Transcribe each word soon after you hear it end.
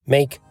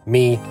Make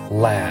Me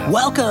Laugh.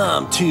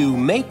 Welcome to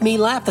Make Me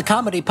Laugh, the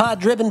comedy pod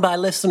driven by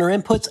listener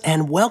inputs,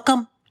 and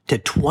welcome to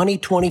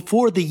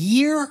 2024, the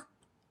year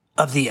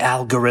of the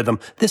algorithm.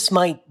 This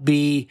might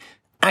be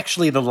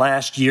actually the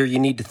last year you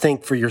need to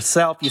think for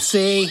yourself. You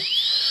see,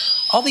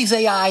 all these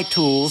AI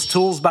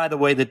tools, by the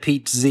way, that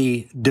Pete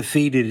Z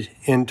defeated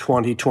in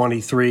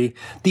 2023,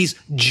 these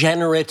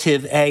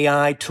generative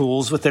AI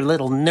tools with their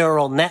little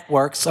neural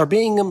networks are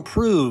being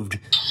improved,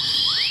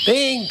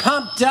 being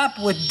pumped up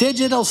with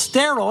digital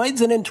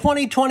steroids. And in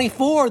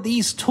 2024,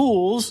 these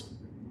tools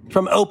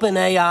from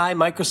OpenAI,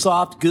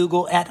 Microsoft,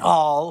 Google, et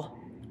al.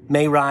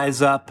 May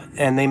rise up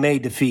and they may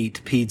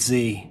defeat Pete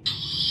Z.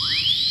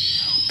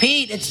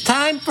 Pete, it's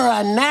time for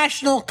a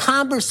national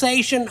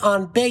conversation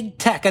on big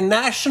tech. A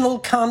national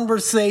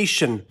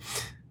conversation.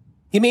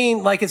 You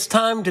mean like it's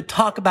time to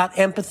talk about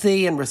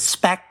empathy and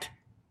respect?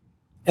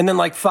 And then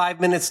like 5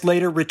 minutes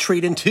later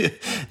retreat into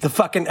the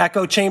fucking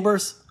echo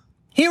chambers?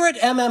 Here at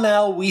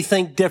MML, we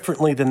think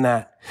differently than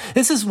that.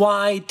 This is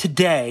why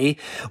today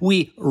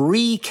we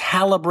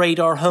recalibrate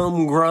our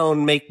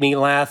homegrown Make Me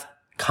Laugh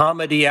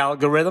comedy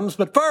algorithms.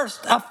 But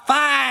first, a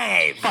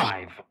five.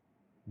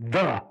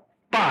 The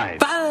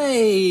five.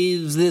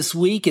 Five this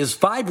week is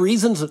 5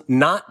 Reasons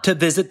Not to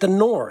Visit the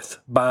North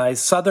by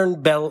Southern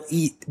Bellissimo.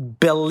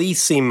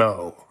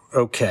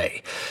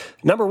 Okay.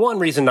 Number 1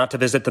 reason not to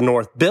visit the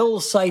North.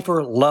 Bill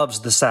Cipher loves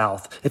the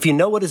South. If you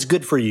know what is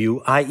good for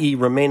you, i.e.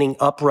 remaining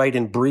upright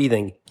and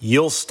breathing,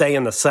 you'll stay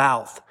in the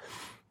South.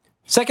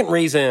 Second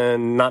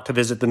reason not to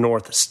visit the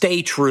North.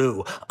 Stay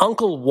true.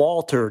 Uncle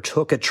Walter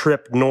took a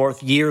trip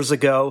north years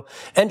ago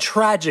and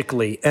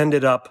tragically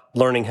ended up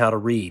learning how to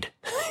read.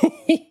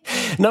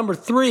 Number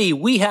 3,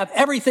 we have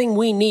everything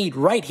we need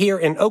right here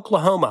in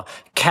Oklahoma.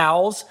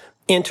 Cows,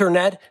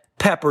 internet,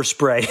 pepper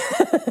spray.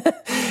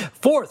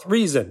 Fourth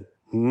reason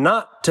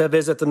not to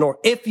visit the North.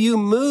 If you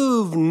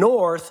move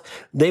north,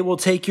 they will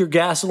take your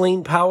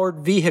gasoline-powered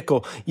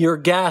vehicle, your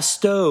gas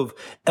stove,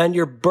 and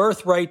your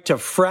birthright to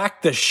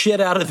frack the shit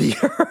out of the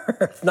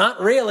earth. Not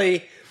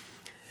really,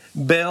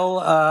 Bill.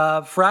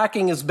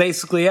 Fracking is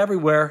basically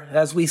everywhere.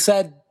 As we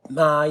said,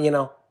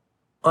 on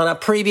a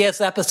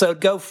previous episode,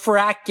 go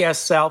frack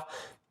yourself.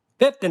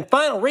 Fifth and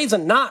final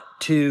reason not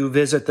to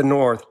visit the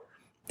North.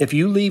 If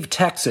you leave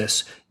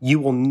Texas, you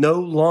will no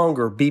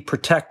longer be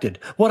protected.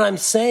 What I'm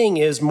saying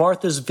is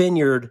Martha's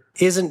Vineyard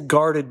isn't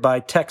guarded by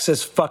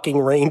Texas fucking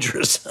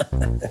Rangers.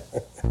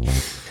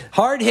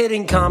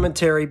 Hard-hitting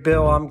commentary,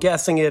 Bill. I'm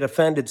guessing it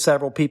offended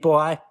several people.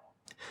 I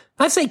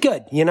say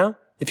good,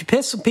 If you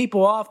piss some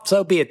people off,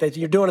 so be it. That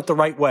you're doing it the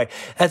right way.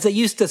 As they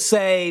used to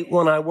say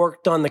when I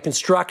worked on the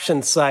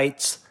construction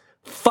sites,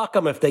 fuck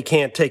them if they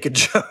can't take a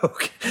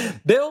joke.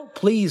 Bill,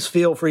 please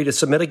feel free to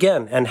submit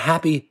again, and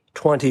happy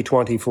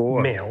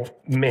 2024. Mail.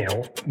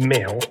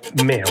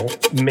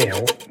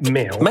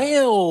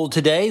 Mail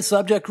today.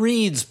 Subject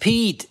reads,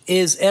 Pete,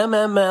 is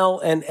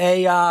MML an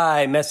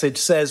AI? Message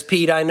says,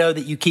 Pete, I know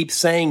that you keep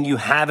saying you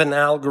have an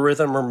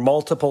algorithm or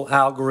multiple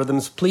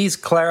algorithms. Please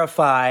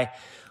clarify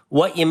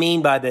what you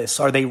mean by this.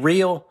 Are they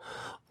real,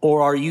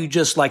 or are you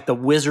just like the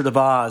Wizard of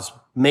Oz,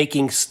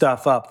 making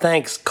stuff up?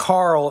 Thanks,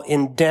 Carl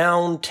in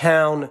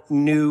downtown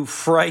New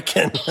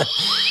Friken.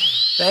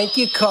 Thank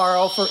you,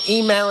 Carl, for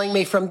emailing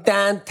me from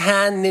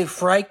downtown New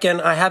Friken.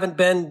 I haven't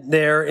been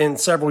there in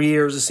several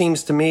years. It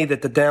seems to me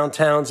that the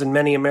downtowns in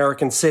many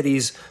American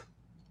cities,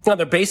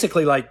 they're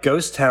basically like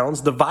ghost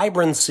towns. The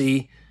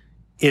vibrancy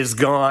is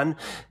gone.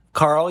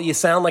 Carl, you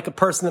sound like a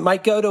person that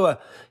might go to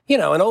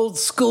an old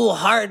school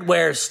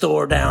hardware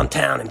store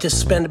downtown and just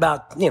spend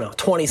about,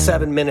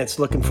 27 minutes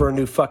looking for a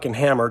new fucking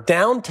hammer.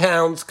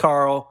 Downtowns,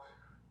 Carl,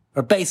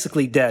 are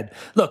basically dead.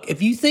 Look,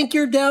 if you think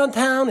your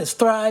downtown is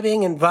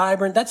thriving and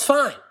vibrant, that's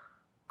fine.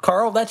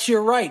 Carl, that's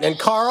your right. And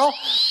Carl,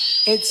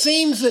 it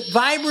seems that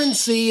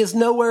vibrancy is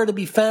nowhere to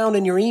be found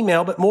in your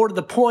email, but more to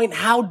the point,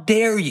 how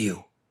dare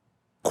you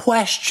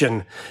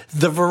question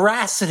the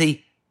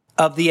veracity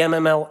of the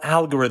MML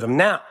algorithm?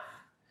 Now,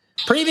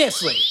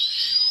 previously,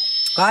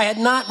 I had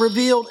not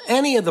revealed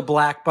any of the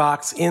black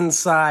box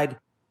inside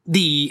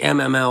the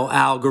MML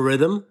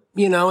algorithm.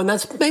 And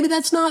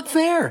that's not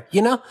fair,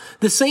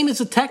 The same as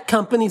the tech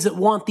companies that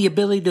want the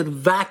ability to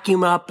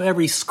vacuum up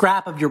every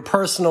scrap of your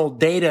personal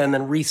data and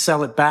then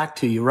resell it back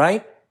to you,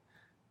 right?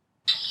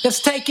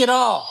 Just take it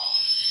all.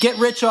 Get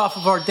rich off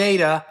of our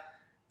data.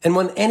 And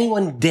when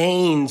anyone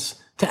deigns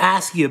to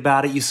ask you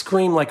about it, you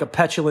scream like a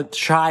petulant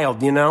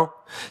child,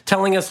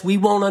 telling us we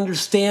won't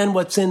understand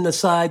what's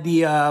inside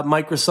the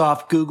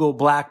Microsoft, Google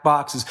black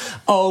boxes.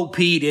 Oh,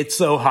 Pete, it's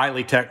so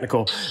highly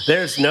technical.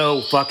 There's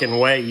no fucking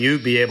way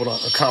you'd be able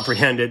to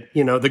comprehend it.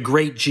 The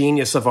great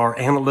genius of our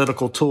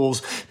analytical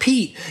tools.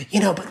 Pete,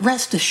 but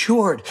rest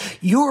assured,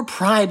 your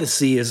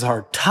privacy is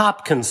our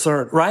top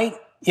concern, right?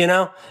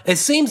 It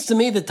seems to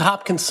me the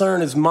top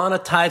concern is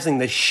monetizing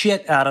the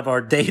shit out of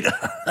our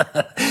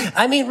data.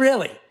 I mean,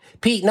 really,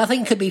 Pete,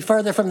 nothing could be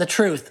further from the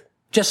truth.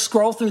 Just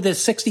scroll through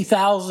this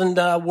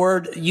 60,000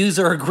 word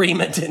user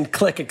agreement and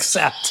click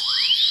accept.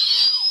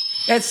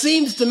 It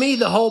seems to me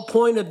the whole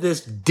point of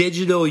this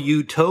digital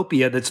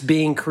utopia that's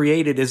being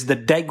created is the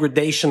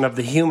degradation of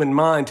the human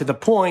mind to the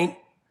point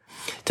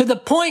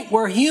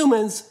where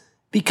humans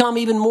become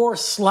even more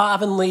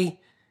slovenly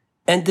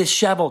and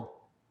disheveled.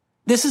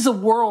 This is a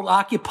world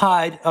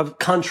occupied of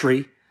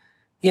country,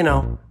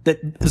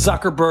 that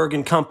Zuckerberg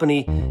and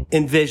company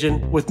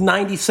envision with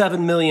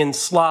 97 million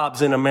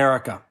Slavs in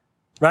America,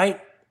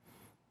 right?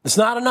 It's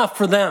not enough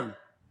for them.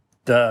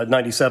 The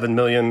 97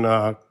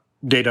 million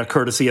data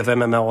courtesy of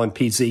MML and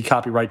PZ,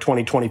 copyright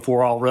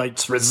 2024, all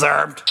rights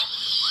reserved.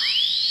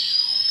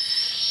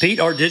 Pete,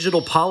 our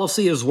digital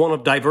policy is one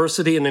of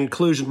diversity and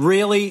inclusion.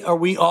 Really? Are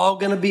we all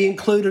going to be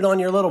included on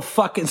your little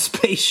fucking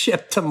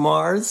spaceship to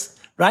Mars?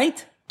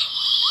 Right?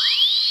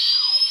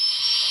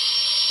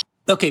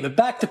 Okay, but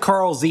back to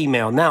Carl's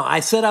email. Now,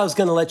 I said I was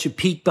going to let you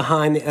peek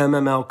behind the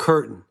MML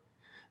curtain.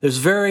 There's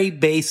very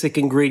basic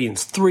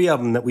ingredients, 3 of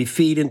them that we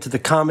feed into the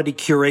comedy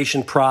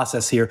curation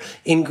process here.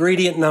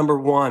 Ingredient number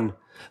 1,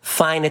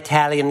 fine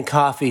Italian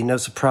coffee. No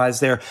surprise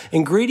there.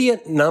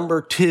 Ingredient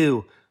number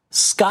 2,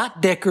 Scott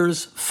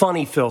Dicker's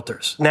funny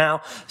filters.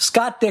 Now,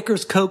 Scott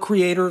Dicker's,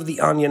 co-creator of The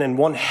Onion and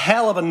one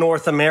hell of a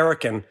North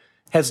American,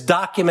 has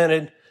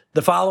documented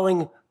the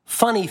following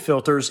funny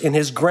filters in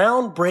his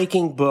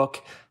groundbreaking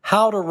book,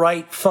 How to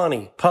Write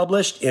Funny,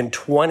 published in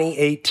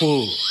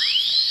 2018.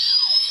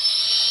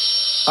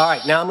 All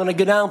right, now I'm going to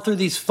go down through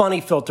these funny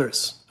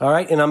filters, all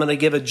right? And I'm going to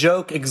give a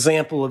joke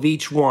example of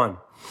each one.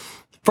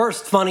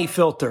 First funny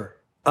filter,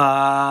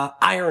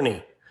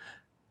 irony.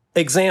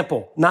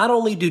 Example, not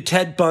only do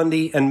Ted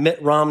Bundy and Mitt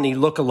Romney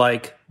look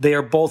alike, they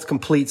are both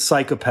complete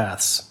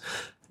psychopaths.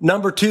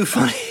 Number 2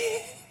 funny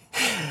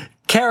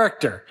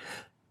character.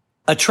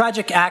 A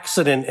tragic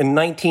accident in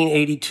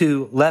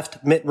 1982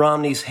 left Mitt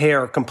Romney's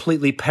hair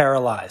completely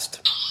paralyzed.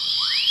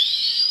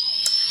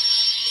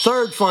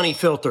 Third funny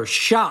filter,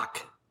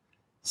 shock.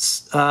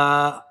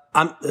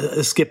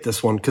 Skip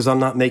this one because I'm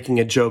not making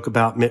a joke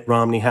about Mitt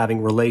Romney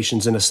having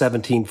relations in a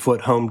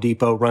 17-foot Home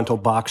Depot rental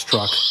box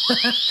truck.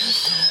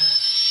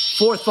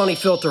 Fourth funny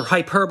filter,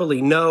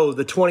 hyperbole. No,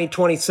 the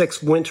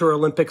 2026 Winter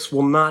Olympics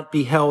will not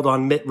be held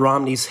on Mitt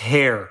Romney's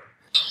hair.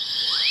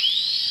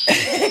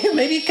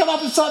 Maybe you come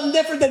up with something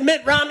different than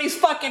Mitt Romney's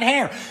fucking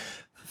hair.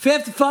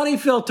 Fifth funny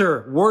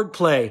filter,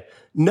 wordplay.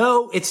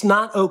 No, it's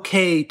not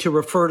okay to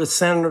refer to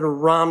Senator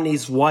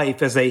Romney's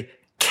wife as a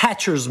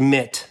catcher's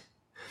mitt.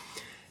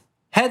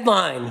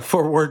 Headline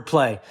for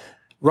wordplay.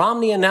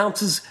 Romney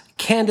announces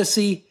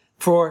candidacy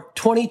for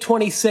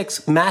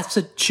 2026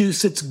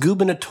 Massachusetts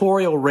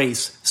gubernatorial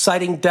race,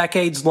 citing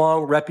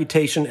decades-long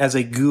reputation as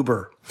a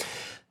goober.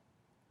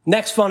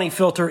 Next funny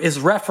filter is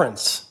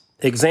reference.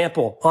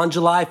 Example, on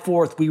July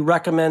 4th, we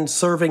recommend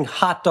serving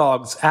hot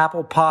dogs,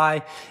 apple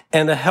pie,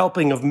 and a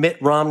helping of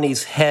Mitt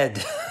Romney's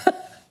head.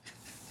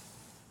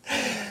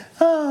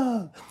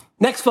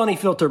 Next funny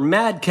filter,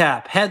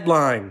 madcap.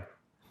 Headline,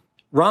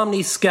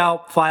 Romney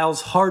scalp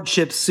files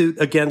hardship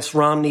suit against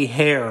Romney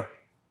hair.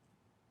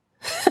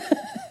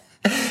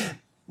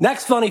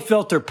 Next funny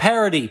filter,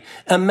 parody.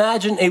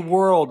 Imagine a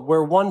world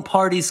where one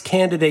party's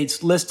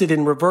candidates listed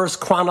in reverse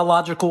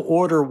chronological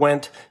order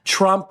went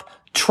Trump,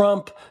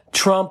 Trump,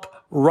 Trump,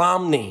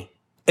 Romney.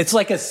 It's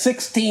like a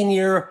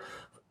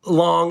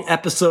 16-year-long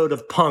episode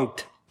of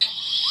Punk'd.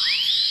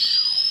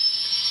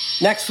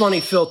 Next funny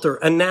filter,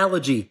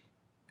 analogy.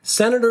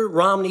 Senator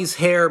Romney's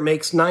hair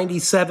makes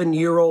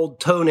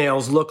 97-year-old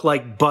toenails look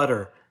like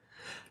butter.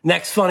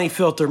 Next funny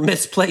filter,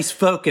 misplaced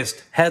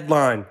focused.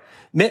 Headline,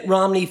 Mitt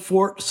Romney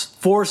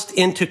forced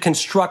into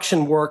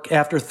construction work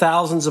after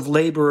thousands of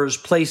laborers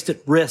placed at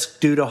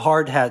risk due to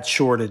hard hat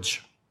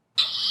shortage.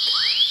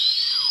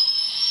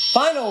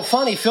 Final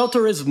funny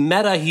filter is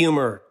meta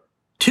humor.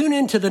 Tune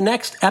in to the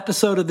next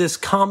episode of this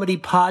comedy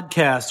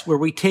podcast where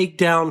we take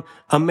down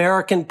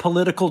American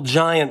political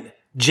giant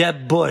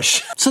Jeb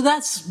Bush. So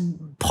that's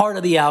part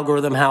of the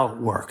algorithm, how it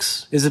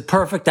works. Is it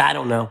perfect? I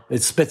don't know.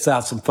 It spits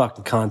out some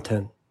fucking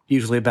content,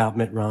 usually about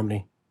Mitt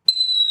Romney.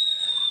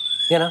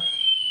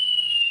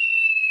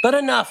 But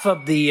enough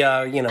of the,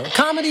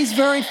 comedy's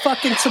very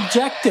fucking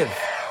subjective.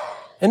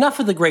 Enough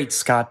of the great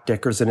Scott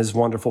Dickers and his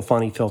wonderful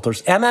funny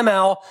filters.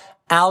 MML,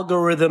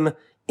 algorithm,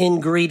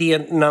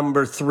 ingredient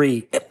number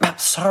 3.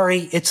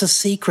 Sorry, it's a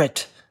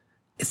secret.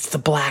 It's the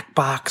black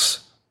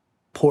box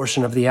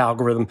portion of the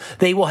algorithm.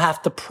 They will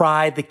have to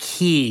pry the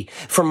key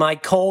from my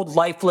cold,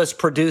 lifeless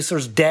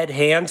producer's dead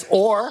hands,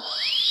 or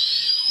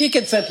you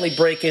can simply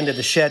break into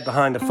the shed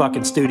behind the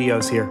fucking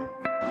studios here.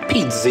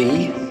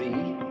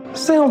 PZ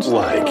sounds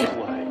like.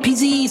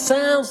 PZ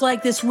sounds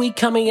like this week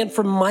coming in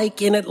from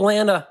Mike in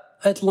Atlanta.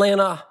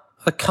 Atlanta,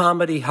 a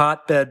comedy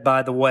hotbed,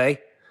 by the way.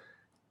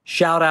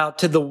 Shout out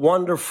to the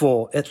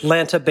wonderful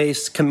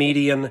Atlanta-based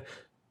comedian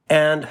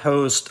and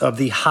host of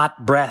the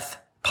Hot Breath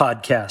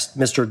podcast,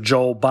 Mr.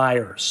 Joel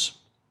Byers.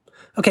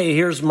 Okay,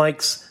 here's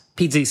Mike's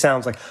PZ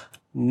sounds like.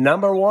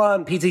 Number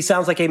 1, PZ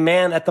sounds like a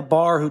man at the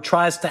bar who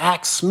tries to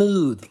act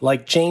smooth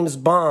like James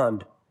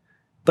Bond,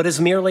 but is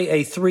merely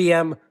a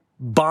 3M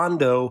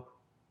Bondo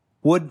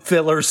wood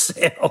filler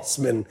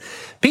salesman.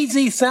 Pete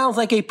Z sounds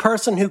like a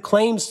person who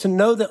claims to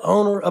know the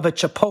owner of a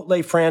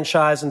Chipotle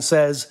franchise and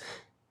says,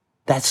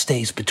 that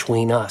stays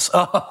between us.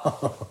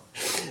 Oh,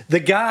 the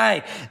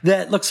guy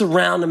that looks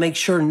around to make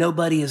sure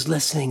nobody is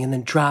listening and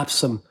then drops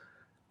some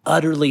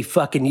utterly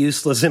fucking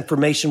useless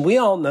information. We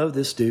all know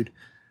this dude.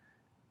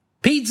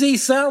 Pete Z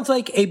sounds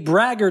like a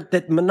braggart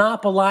that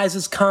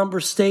monopolizes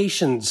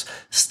conversations.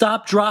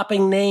 Stop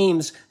dropping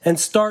names and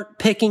start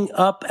picking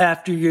up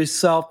after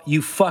yourself,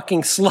 you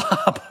fucking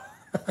slob.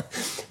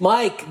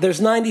 Mike,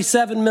 there's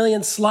 97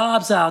 million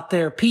slobs out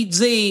there. Pete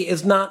Z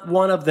is not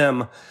one of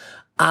them.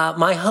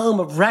 My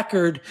home of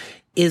record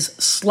is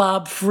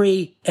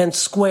slob-free and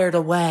squared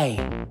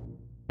away.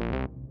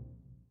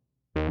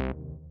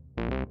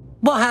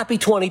 Well, happy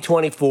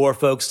 2024,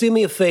 folks. Do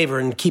me a favor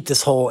and keep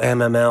this whole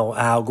MML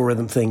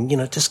algorithm thing,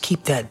 just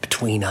keep that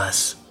between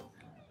us.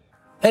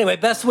 Anyway,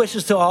 best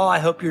wishes to all. I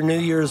hope your New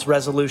Year's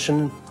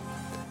resolution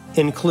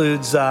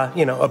includes,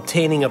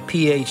 obtaining a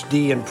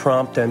PhD in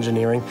prompt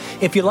engineering.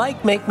 If you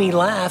make me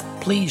laugh,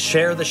 please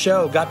share the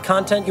show. Got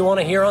content you want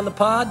to hear on the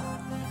pod?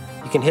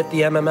 You can hit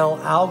the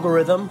MML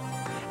algorithm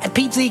at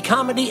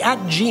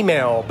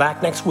petezcomedy@gmail.com.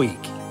 Back next week.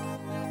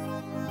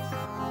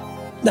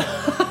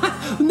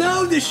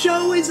 No, the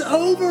show is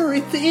over.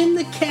 It's in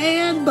the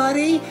can,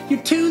 buddy.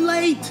 You're too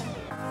late.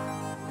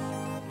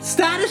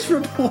 Status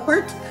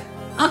report?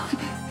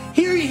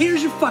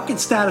 Here's your fucking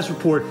status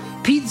report.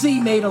 Pete Z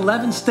made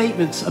 11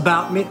 statements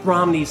about Mitt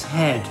Romney's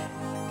head.